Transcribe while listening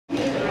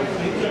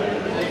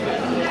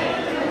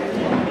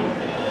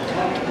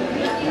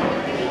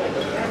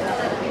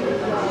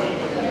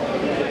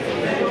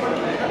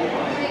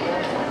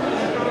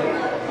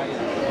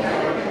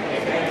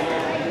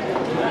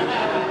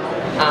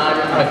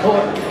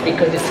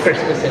because it's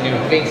Christmas and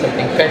you're doing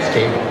something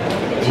festive,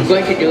 I'm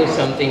going to do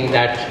something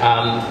that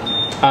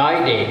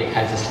I did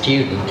as a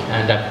student,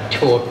 and I've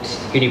taught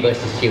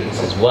university students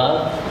as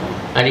well,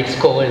 and it's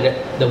called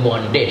the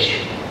one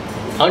dish.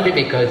 Only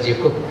because you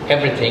cook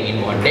everything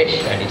in one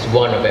dish and it's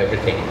one of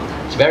everything.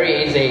 It's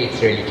very easy,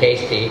 it's really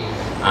tasty,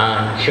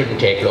 and shouldn't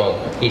take long,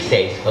 he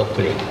says,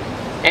 hopefully.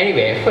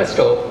 Anyway, first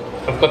off,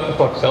 I've got the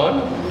pots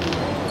on.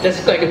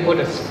 Just going to put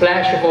a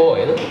splash of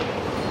oil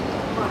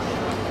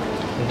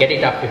and get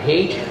it up to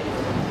heat.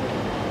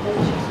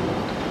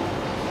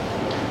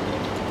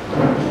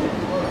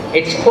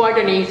 It's quite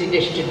an easy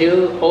dish to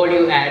do. All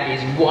you add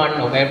is one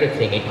of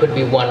everything. It could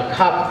be 1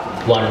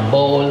 cup, 1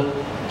 bowl,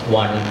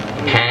 1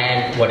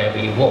 pan, whatever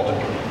you want.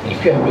 And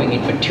if you're doing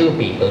it for 2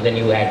 people, then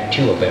you add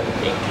 2 of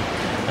everything.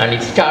 And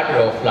it started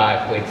off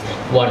life with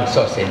 1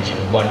 sausage,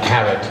 and 1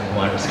 carrot, and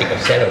 1 stick of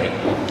celery.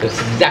 So it's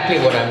exactly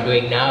what I'm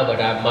doing now,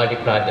 but I've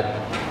multiplied the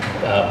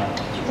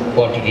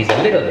quantities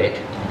a little bit.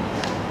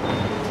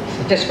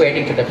 So just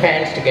waiting for the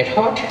pans to get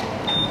hot.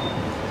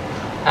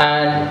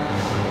 And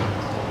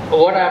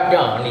what I've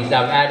done is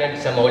I've added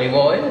some olive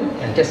oil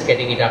and just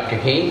getting it up to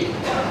heat.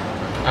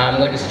 I'm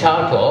going to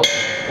start off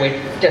with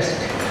just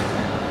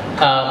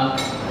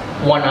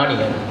 1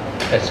 onion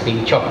that's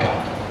been chopped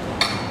up.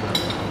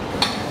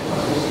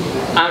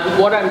 And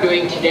what I'm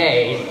doing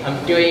today is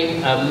I'm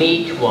doing a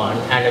meat one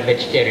and a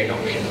vegetarian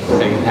option,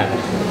 so you have it.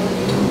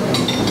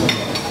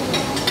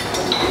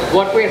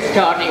 What we're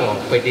starting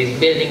off with is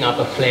building up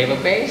a flavor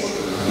base,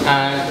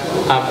 and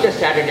I've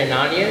just added an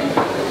onion.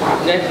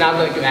 Then now I'm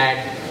going to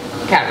add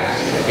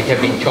carrots, which have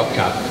been chopped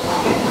up.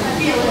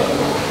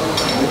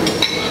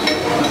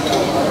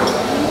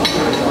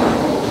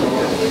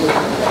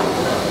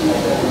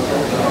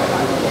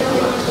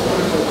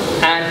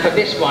 And for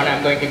this one,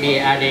 I'm going to be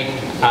adding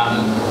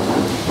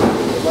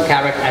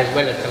carrot as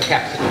well as some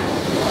capsicum.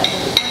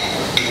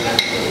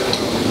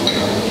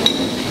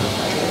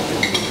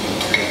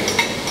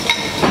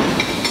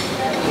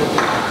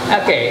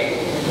 Okay,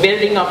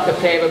 building up the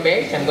flavor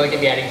base, I'm going to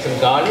be adding some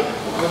garlic.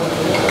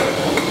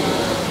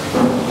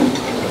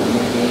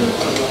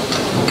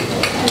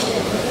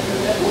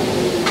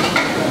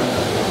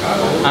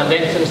 And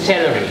then some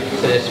celery,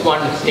 so there's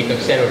 1 stick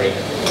of celery.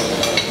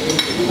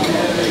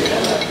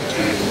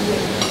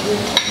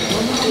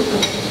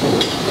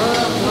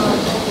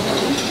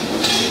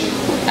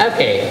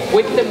 Okay,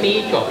 with the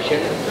meat option,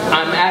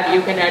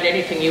 you can add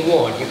anything you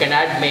want. You can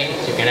add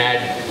mince, you can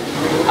add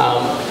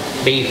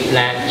beef,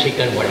 lamb,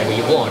 chicken, whatever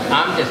you want.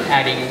 I'm just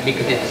adding,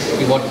 because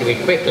you want to do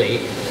it quickly,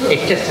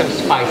 it's just some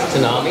spiced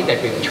salami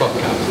that we've chopped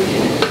up.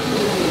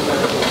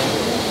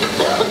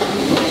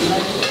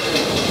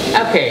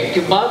 Okay,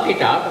 to bulk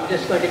it up, I'm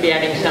just going to be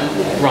adding some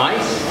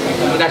rice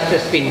that's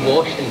just been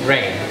washed and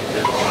drained.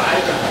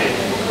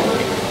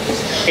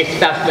 It's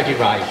basmati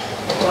rice.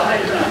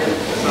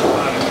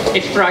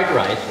 It's fried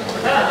rice.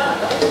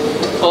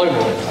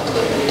 Almost.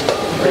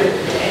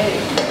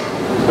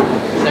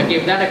 So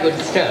give that a good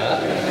stir.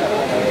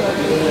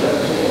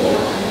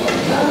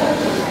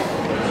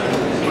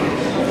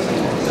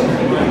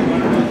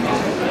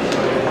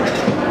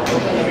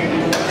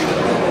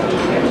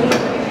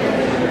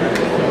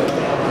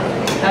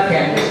 Okay,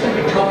 I'm just going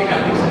to top it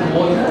up with some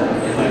water.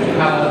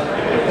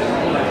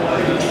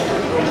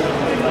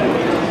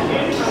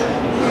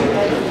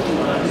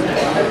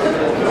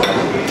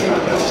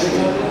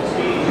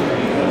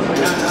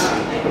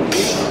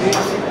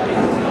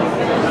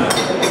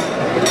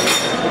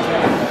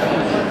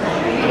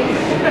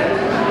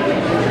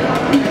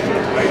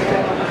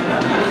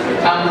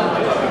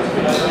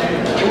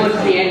 Towards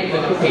the end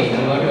of the cooking,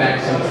 I'm going to add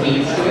some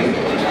peas to it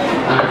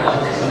and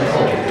also some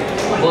corn.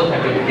 Both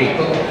have been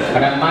pre-cooked,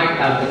 but I might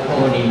have the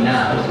corn in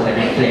now so that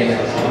it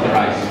flavors the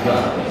rice as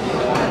well.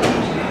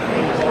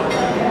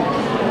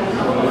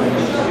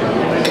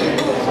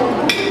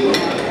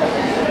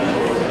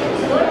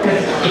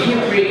 Because if you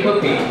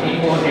pre-cook it, it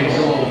won't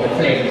absorb the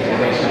flavor of the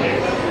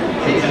vegetables.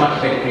 So it's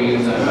much better to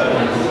use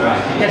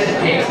rice. It just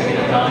takes a bit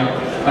of time,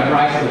 but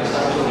rice cooks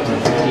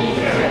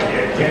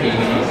 15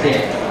 minutes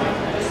there.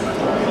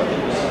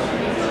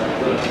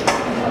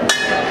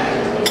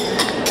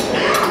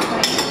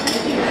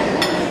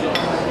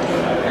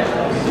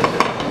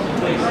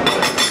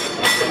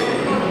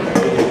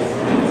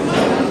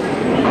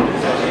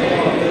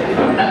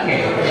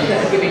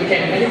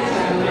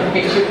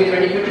 It should be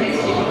ready for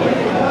tasting.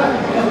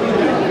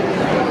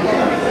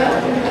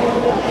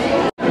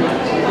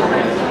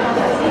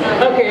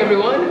 Okay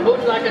everyone,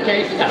 who'd like a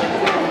taste test?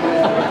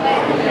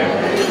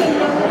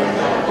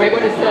 We're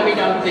going to serve it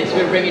out of this,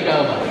 we'll bring it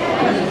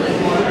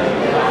over.